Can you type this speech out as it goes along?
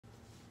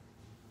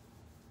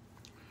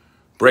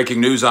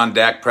Breaking news on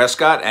Dak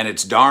Prescott, and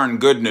it's darn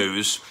good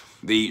news.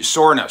 The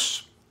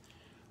soreness,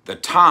 the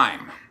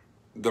time,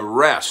 the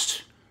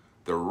rest,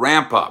 the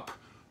ramp up,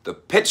 the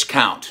pitch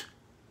count,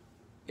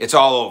 it's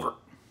all over.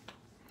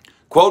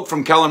 Quote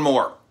from Kellen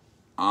Moore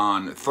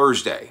on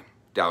Thursday,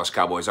 Dallas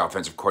Cowboys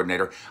offensive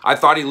coordinator. I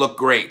thought he looked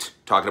great,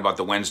 talking about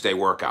the Wednesday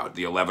workout,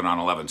 the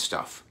 11-on-11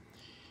 stuff.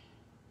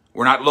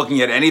 We're not looking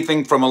at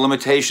anything from a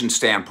limitation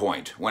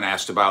standpoint when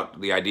asked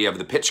about the idea of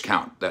the pitch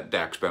count that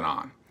Dak's been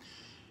on.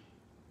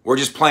 We're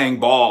just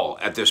playing ball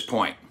at this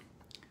point.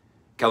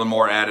 Kellen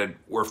Moore added,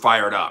 we're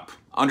fired up.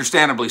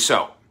 Understandably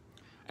so,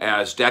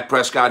 as Dak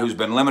Prescott, who's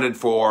been limited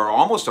for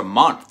almost a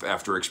month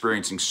after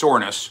experiencing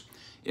soreness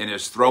in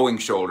his throwing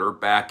shoulder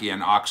back in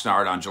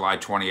Oxnard on July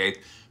 28th,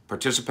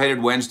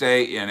 participated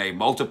Wednesday in a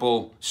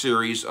multiple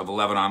series of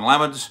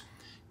 11-on-11s,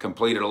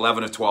 completed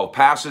 11 of 12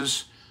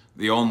 passes.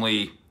 The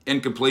only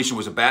incompletion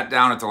was a bat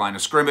down at the line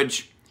of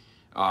scrimmage.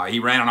 He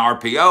ran an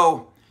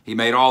RPO. He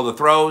made all the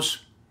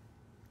throws,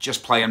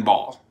 just playing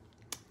ball.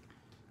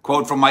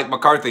 Quote from Mike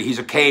McCarthy, he's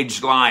a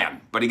caged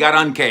lion, but he got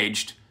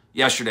uncaged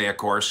yesterday, of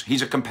course.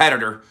 He's a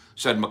competitor,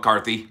 said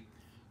McCarthy.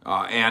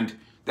 And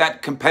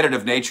that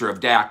competitive nature of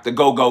Dak, the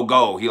go, go,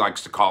 go, he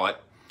likes to call it,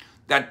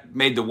 that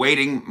made the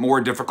waiting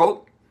more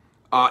difficult.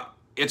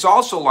 It's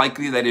also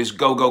likely that his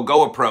go, go,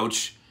 go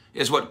approach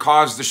is what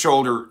caused the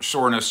shoulder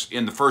soreness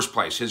in the first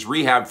place. His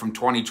rehab from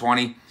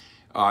 2020,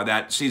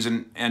 that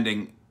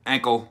season-ending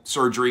ankle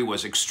surgery,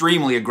 was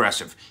extremely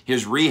aggressive.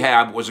 His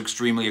rehab was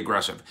extremely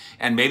aggressive.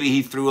 And maybe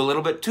he threw a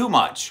little bit too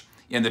much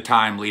in the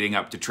time leading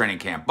up to training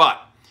camp.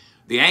 But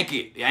the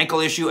ankle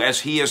issue,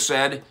 as he has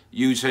said,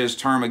 use his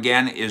term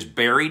again, is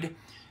buried.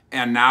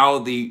 And now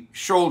the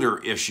shoulder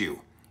issue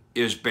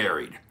is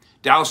buried.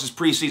 Dallas's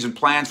preseason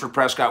plans for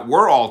Prescott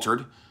were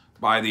altered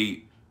by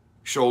the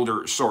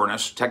shoulder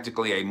soreness,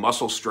 technically a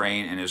muscle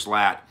strain in his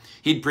lat.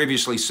 He'd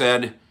previously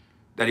said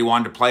that he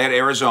wanted to play at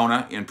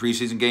Arizona in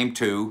preseason game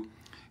 2,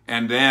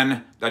 and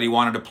then that he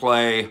wanted to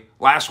play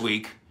last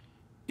week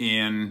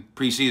in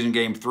preseason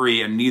game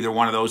 3, and neither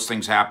one of those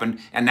things happened.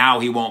 And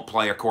now he won't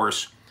play, of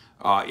course,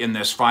 in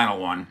this final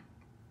one.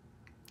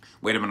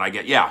 Wait a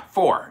minute,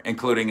 4,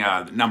 including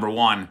number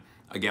 1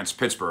 against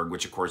Pittsburgh,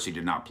 which, of course, he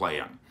did not play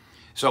in.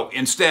 So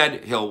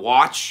instead, he'll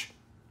watch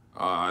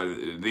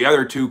the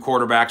other 2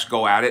 quarterbacks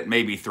go at it,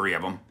 maybe 3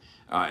 of them,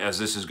 as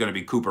this is going to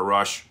be Cooper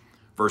Rush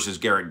versus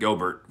Garrett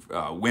Gilbert.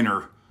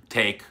 Winner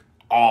take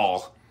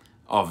all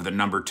of the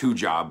number 2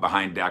 job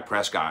behind Dak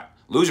Prescott.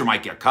 Loser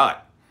might get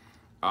cut.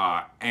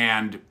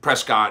 And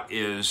Prescott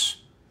is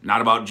not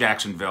about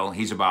Jacksonville.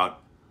 He's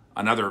about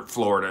another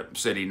Florida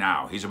city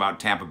now. He's about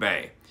Tampa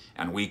Bay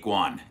and Week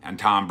 1 and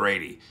Tom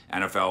Brady,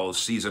 NFL's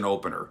season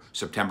opener,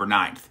 September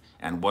 9th.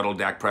 And what'll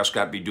Dak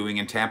Prescott be doing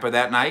in Tampa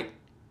that night?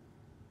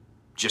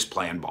 Just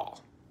playing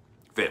ball.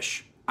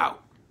 Fish.